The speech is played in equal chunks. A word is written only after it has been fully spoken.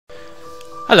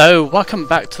Hello, welcome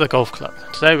back to the golf club.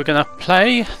 Today we're going to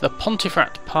play the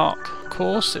Pontefract Park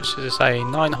course, which is a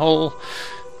 9-hole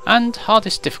and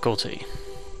hardest difficulty.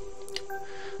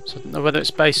 So I don't know whether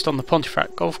it's based on the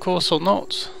Pontefract golf course or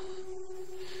not.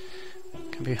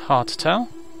 It can be hard to tell.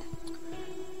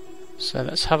 So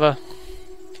let's have a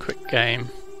quick game.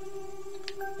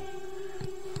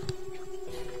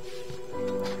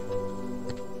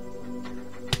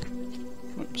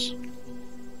 Whoops.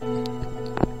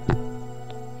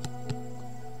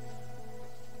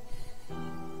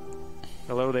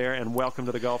 Hello there and welcome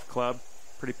to the golf club.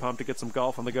 Pretty pumped to get some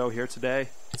golf on the go here today.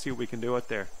 Let's see what we can do out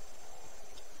there.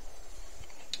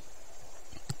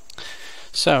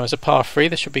 So as a par 3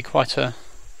 this should be quite a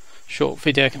short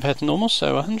video compared to normal,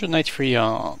 so 183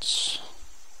 yards.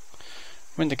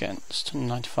 Wind against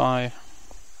 95.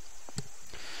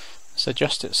 Let's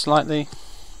adjust it slightly.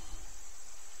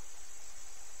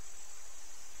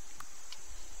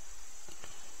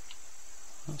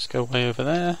 Let's go way over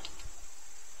there.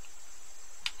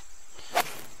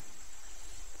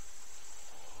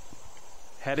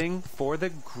 Heading for the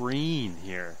green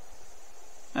here.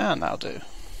 And that'll do.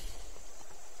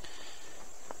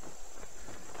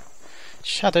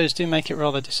 Shadows do make it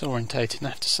rather disorientating, I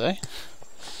have to say.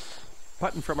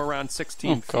 Putting from around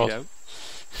 16 feet God. out.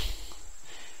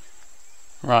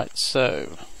 Right,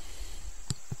 so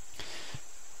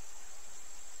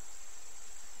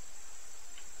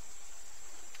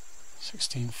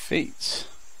 16 feet.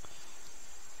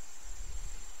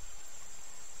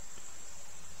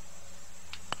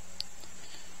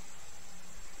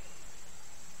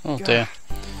 Oh dear.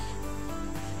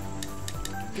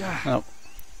 Oh.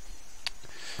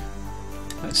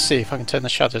 Let's see if I can turn the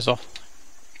shadows off.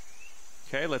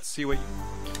 Okay, let's see what you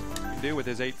can do with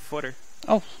his 8-footer.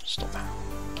 Oh, stop.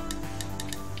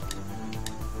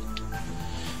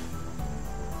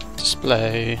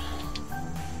 Display.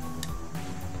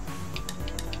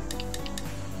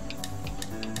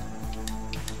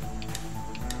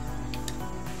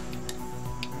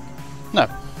 No.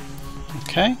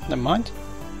 Okay, never mind.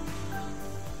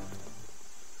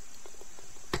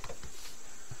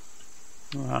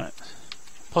 Right,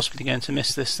 possibly going to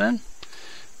miss this then.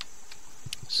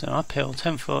 So uphill,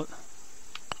 10 foot.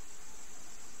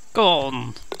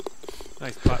 Gone!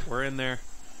 Nice putt, we're in there.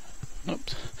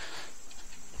 Oops.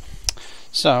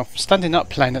 So, standing up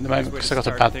playing at the moment because I got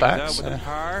a bad back, so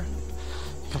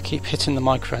I'll keep hitting the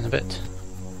microphone a bit.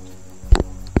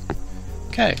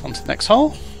 Okay, on to the next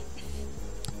hole.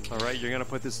 Alright, you're going to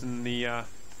put this in the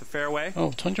fairway.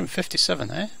 Oh,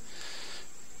 257, eh?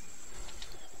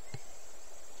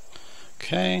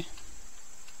 Okay.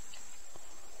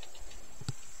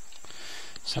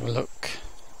 Let's have a look.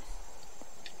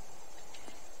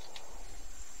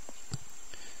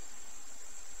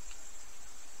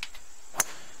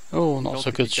 Oh, not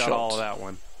so good shot. Got all of that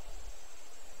one.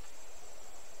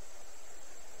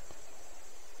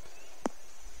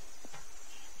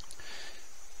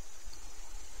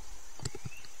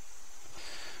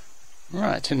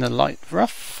 Right, in the light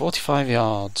rough, 45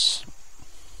 yards.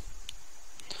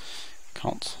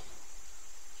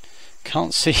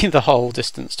 Can't see the whole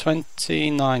distance,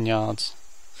 29 yards.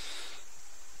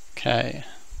 Okay.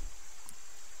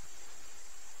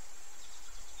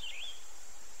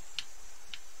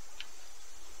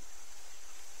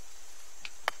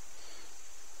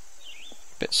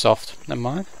 Bit soft, never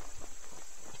mind.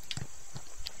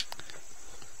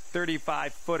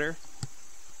 35-footer.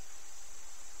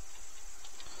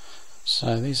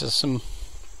 So these are some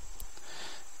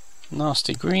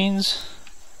nasty greens.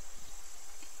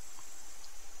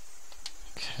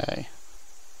 Okay.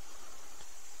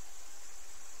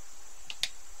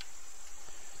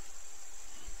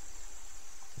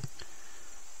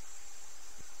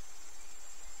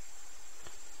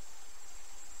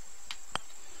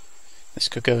 This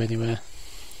could go anywhere.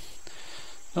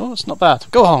 Oh, it's not bad.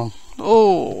 Go on.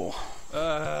 Oh.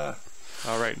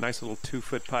 Alright, nice little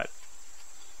 2-foot putt.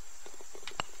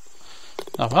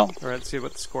 Oh well. Alright, let's see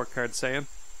what the scorecard's saying.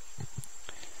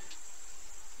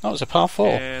 That was a par 4.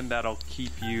 And that'll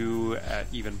keep you at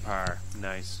even par.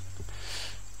 Nice.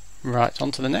 Right, on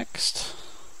to the next.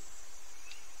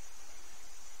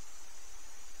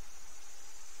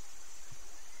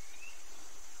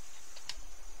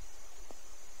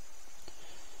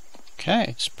 Okay,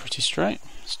 it's pretty straight.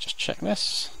 Let's just check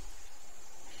this.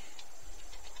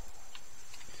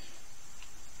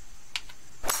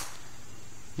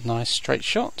 Nice straight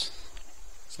shot.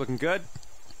 It's looking good.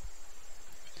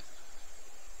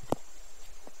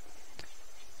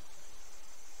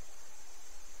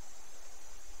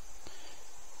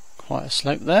 Quite a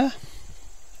slope there.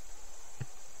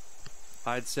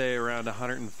 I'd say around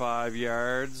 105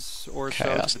 yards or so.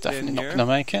 Okay, that's to the definitely pin not here. going to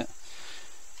make it.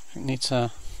 We need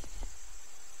to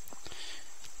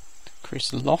increase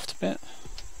the loft a bit.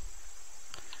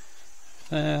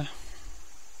 There.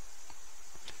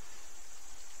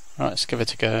 Right, let's give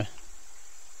it a go.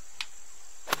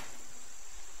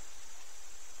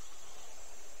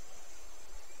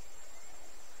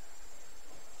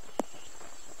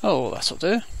 Oh, that'll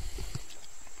do.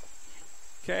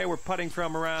 Okay, we're putting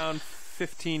from around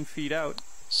 15 feet out.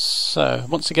 So,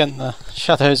 once again, the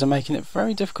shadows are making it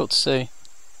very difficult to see.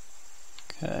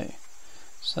 Okay,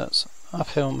 so that's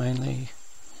uphill mainly.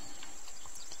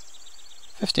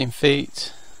 15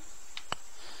 feet.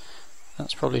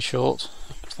 That's probably short,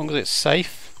 as long as it's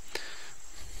safe.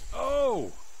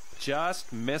 Oh!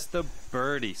 Just missed the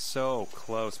birdie. So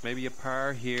close. Maybe a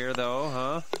par here, though,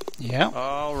 huh? Yeah.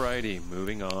 Alrighty,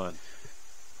 moving on.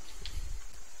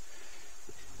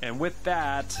 And with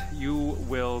that, you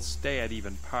will stay at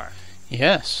even par.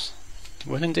 Yes,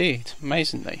 will indeed,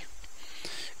 amazingly.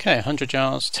 Okay, 100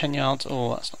 yards, 10 yards,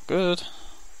 oh that's not good.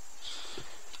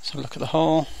 Let's have a look at the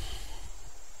hole.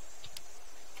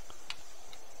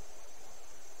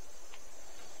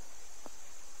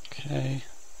 Okay.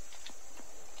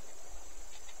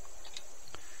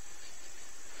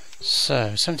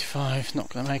 So, 75, not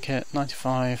going to make it,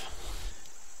 95.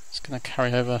 It's going to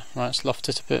carry over, right, let's loft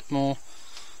it a bit more.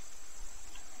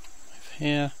 Over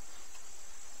here.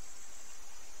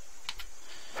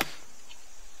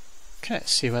 Okay,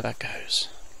 let's see where that goes.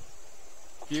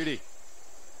 Beauty.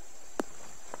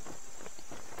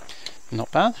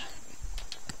 Not bad.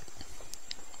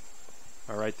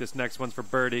 Alright, this next one's for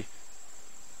birdie.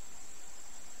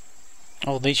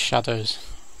 Oh, these shadows.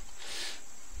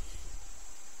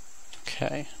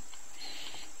 Okay.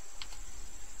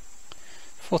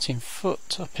 14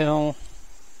 foot uphill.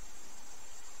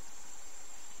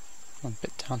 A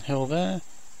bit downhill there.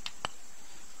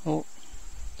 Oh.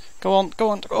 Go on, go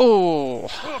on. Oh!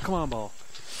 Oh, come on, ball.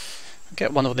 I'll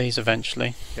get one of these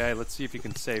eventually. Okay, let's see if you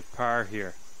can save par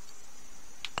here.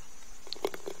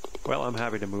 Well, I'm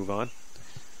happy to move on.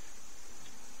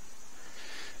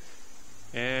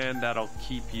 And that'll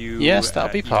keep you. Yes, that'll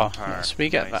at be even par. par. Yes, we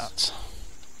get Nice. that.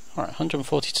 Alright,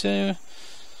 142.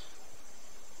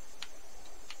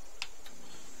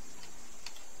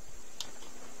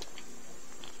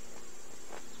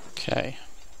 Okay.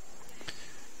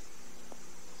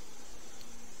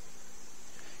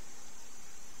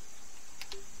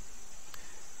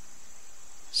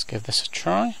 Let's give this a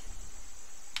try.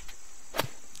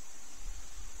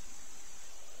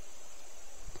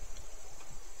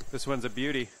 This one's a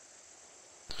beauty.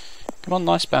 Come on,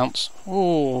 nice bounce.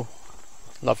 Ooh,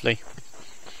 lovely.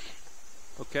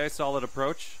 Okay, solid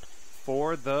approach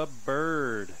for the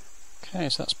bird. Okay,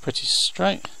 so that's pretty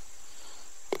straight.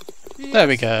 There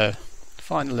we go.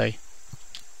 Finally.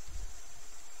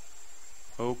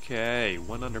 Okay,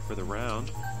 1 under for the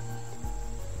round.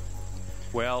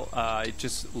 Well,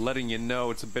 just letting you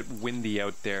know it's a bit windy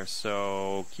out there,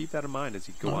 so keep that in mind as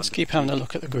you go Well, on. let's keep having a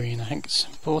look at the green. I think it's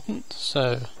important.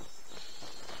 So,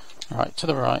 right to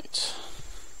the right.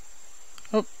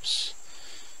 Oops.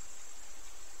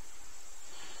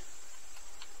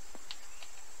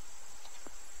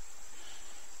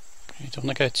 Okay, don't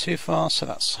want to go too far, so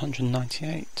that's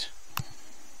 198.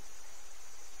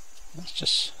 Let's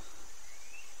just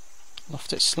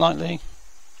loft it slightly.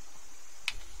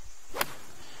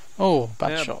 Oh,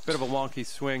 bad Yeah, shot. bit of a wonky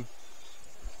swing.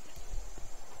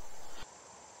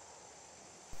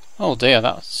 Oh dear,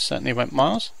 that certainly went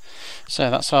miles. So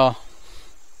that's our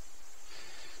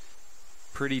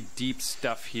Pretty deep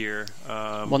stuff here.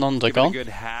 one under give it gone. a good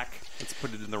hack. Let's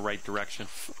put it in the right direction.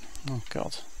 Oh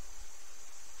god.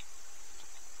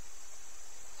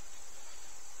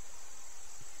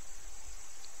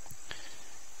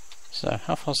 So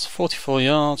how far's 44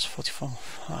 yards?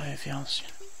 5 yards.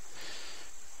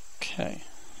 Okay,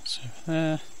 so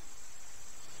there.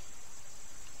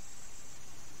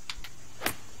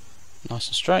 Nice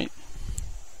and straight.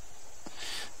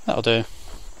 That'll do.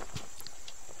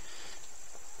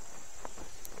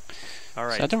 All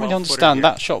right. So I don't really 12-footer understand. here.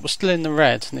 That shot was still in the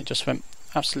red and it just went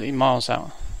absolutely miles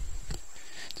out.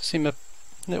 Does seem a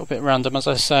little bit random, as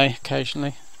I say,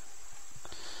 occasionally.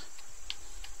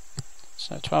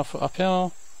 So 12 foot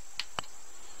uphill.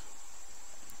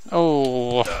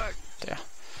 Oh dear.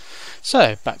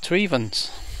 So back to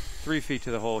evens. 3 feet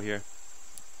to the hole here.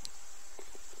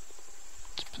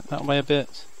 Just put that way a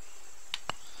bit.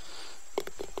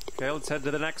 Okay, let's head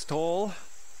to the next hole.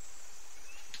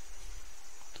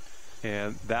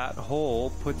 And that hole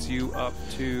puts you up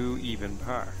to even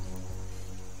par.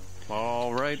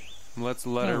 All right, let's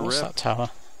let Oh, her what's rip. that tower?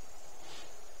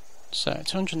 So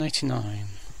 289.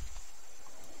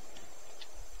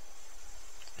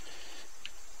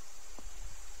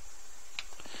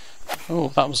 Oh,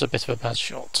 that was a bit of a bad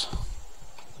shot.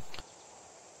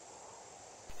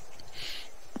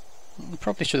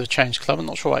 Probably should have changed club. I'm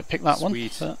not sure why I picked that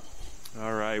Sweet. one. But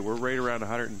Alright, we're right around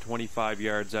 125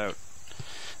 yards out.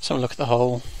 let's have a look at the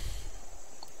hole.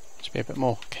 Just be a bit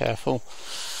more careful.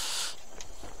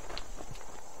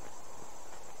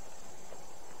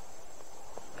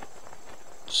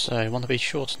 So you want to be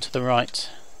short and to the right.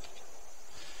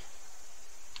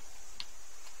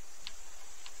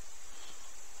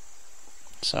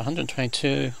 So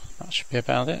 122, that should be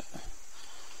about it.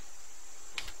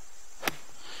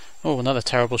 Oh, another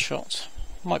terrible shot.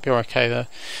 Might be okay though.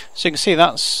 So you can see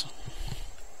that's...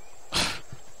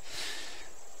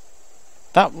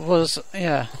 that was,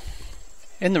 yeah,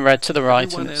 in the red to the right.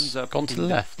 Everyone and it's ends up gone to the in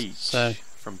left. beach So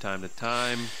from time to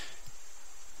time.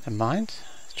 never mind.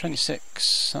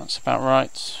 26, that's about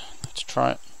right. Let's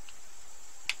try it.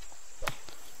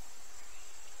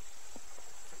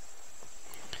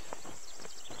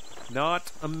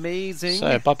 Not amazing.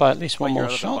 So bye bye, at least But one you're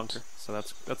more out of the shot. bunker, so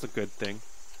that's a good thing.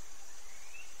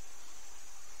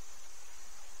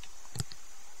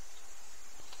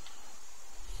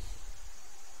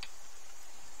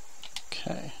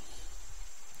 Okay.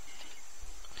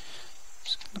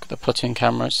 Just look at the putting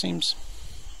camera. It seems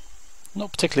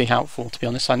not particularly helpful, to be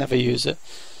honest. I never use it.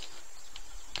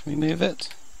 Can we move it?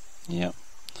 Yep.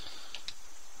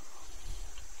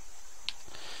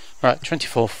 Right,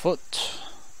 24 foot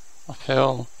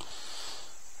uphill.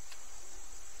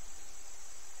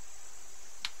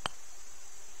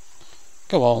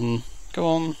 Go on, go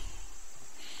on.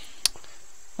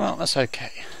 Well, that's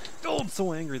okay. Oh, I'm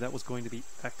so angry. That was going to be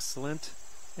excellent,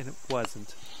 and it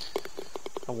wasn't.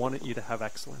 I wanted you to have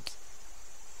excellence.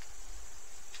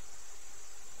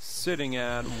 Sitting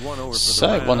at 1 over for the So,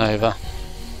 round. 1 over.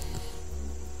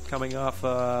 Coming off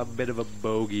a bit of a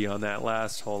bogey on that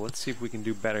last hole. Let's see if we can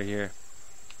do better here.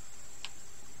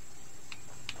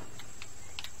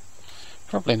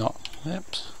 Probably not. Yep.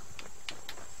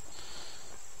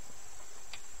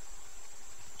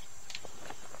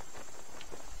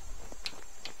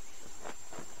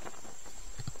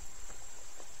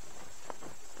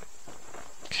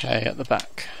 Okay, at the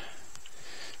back.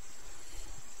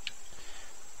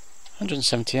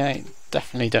 178.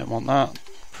 Definitely don't want that.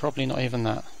 Probably not even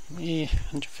that.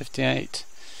 158.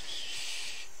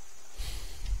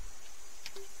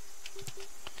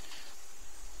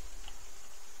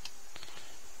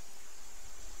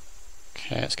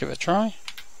 Okay, let's give it a try.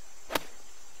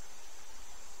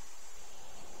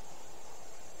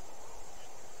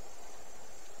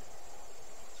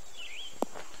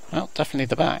 Well, definitely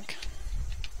the back.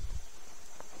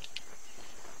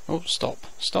 Oh, stop,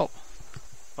 stop.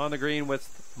 On the green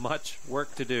with much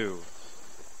work to do.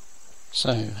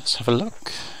 So, let's have a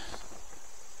look.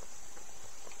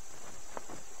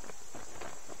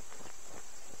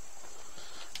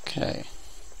 Okay.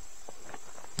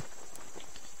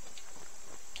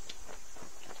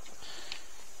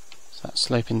 So that's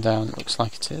sloping down, it looks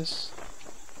like it is.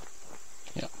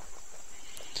 Yep.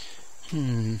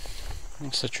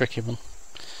 That's a tricky one.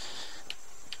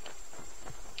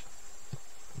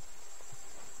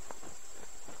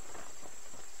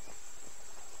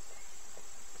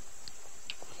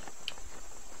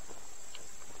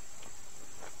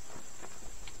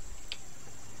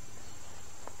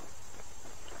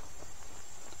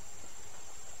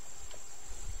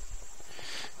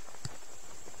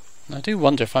 I do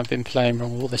wonder if I've been playing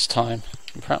wrong all this time,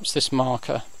 and perhaps this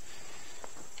marker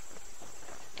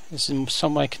is in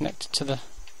some way connected to the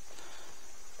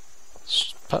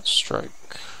putt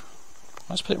stroke.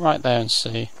 Let's put it right there and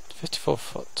see. 54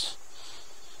 foot.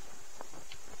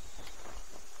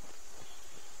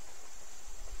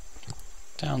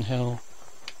 Downhill,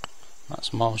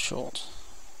 that's mile short,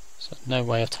 so no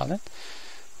way of telling.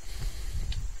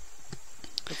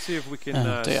 Let's see if we can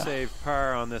Oh, dear. save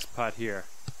par on this putt here.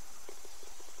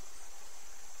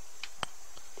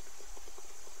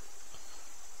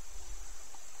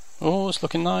 Oh, it's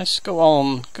looking nice. Go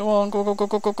on, go on, go, go, go,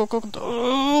 go, go, go, go.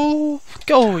 Oh,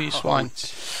 go, you swine.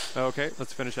 Okay,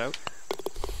 let's finish out.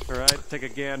 Alright, take a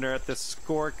gander at this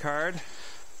scorecard.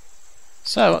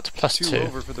 So, up to plus 2 2.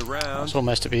 over for the That's round.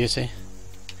 almost a beauty.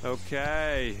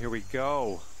 Okay, here we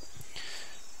go.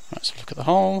 Let's look at the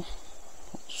hole.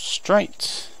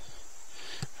 Straight.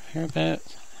 Here a bit.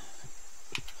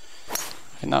 I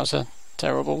think that was a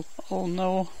terrible. Oh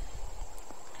no.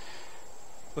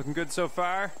 Looking good so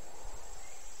far.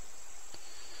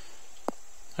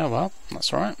 Oh well,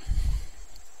 that's alright.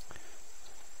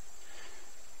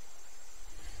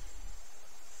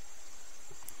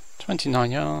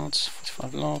 29 yards,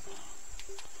 45 lob.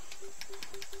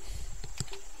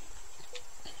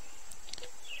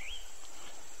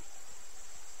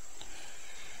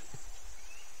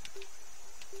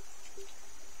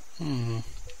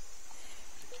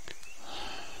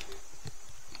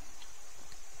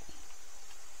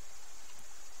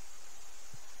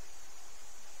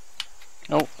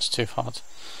 Oh, it's too hard.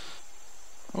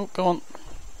 Oh, go on.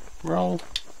 Roll.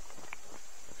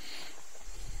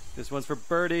 This one's for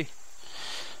birdie.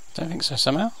 Don't think so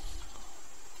somehow.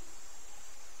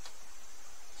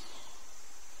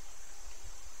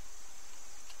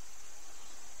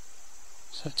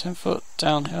 So 10 foot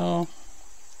downhill.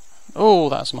 Oh,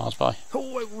 that's miles by.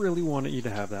 Oh, I really wanted you to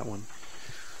have that one.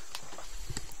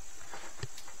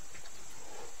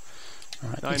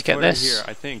 Alright, 9 need to get footer this. here.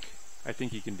 I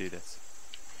think you can do this.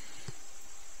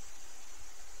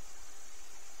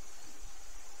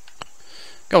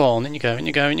 Go on, in you go, in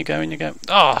you go, in you go, in you go.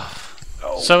 Ah!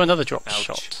 Oh, so another drop ouch.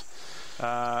 shot.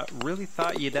 Really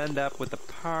thought you'd end up with a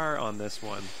par on this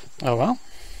one. Oh well.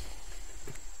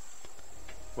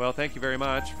 Well, thank you very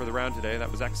much for the round today.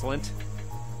 That was excellent.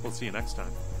 We'll see you next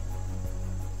time.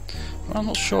 Well, I'm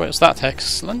not sure it was that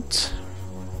excellent.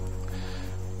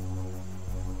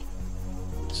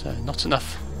 So, not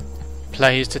enough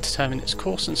plays to determine its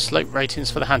course and slope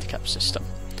ratings for the handicap system.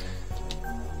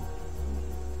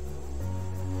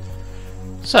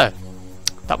 So,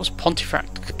 that was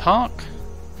Pontefract Park.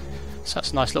 So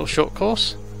that's a nice little short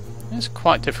course. It's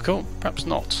quite difficult, perhaps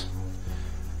not.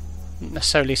 Wouldn't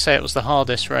necessarily say it was the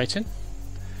hardest rating,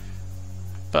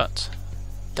 but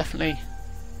definitely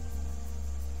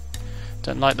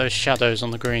don't like those shadows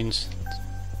on the greens.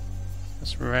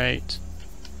 Let's rate,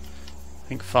 I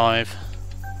think 5.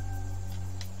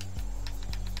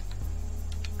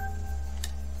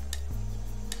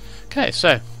 Okay,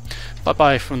 so bye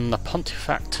bye from the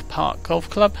Pontefract Park Golf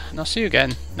Club, and I'll see you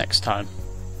again next time.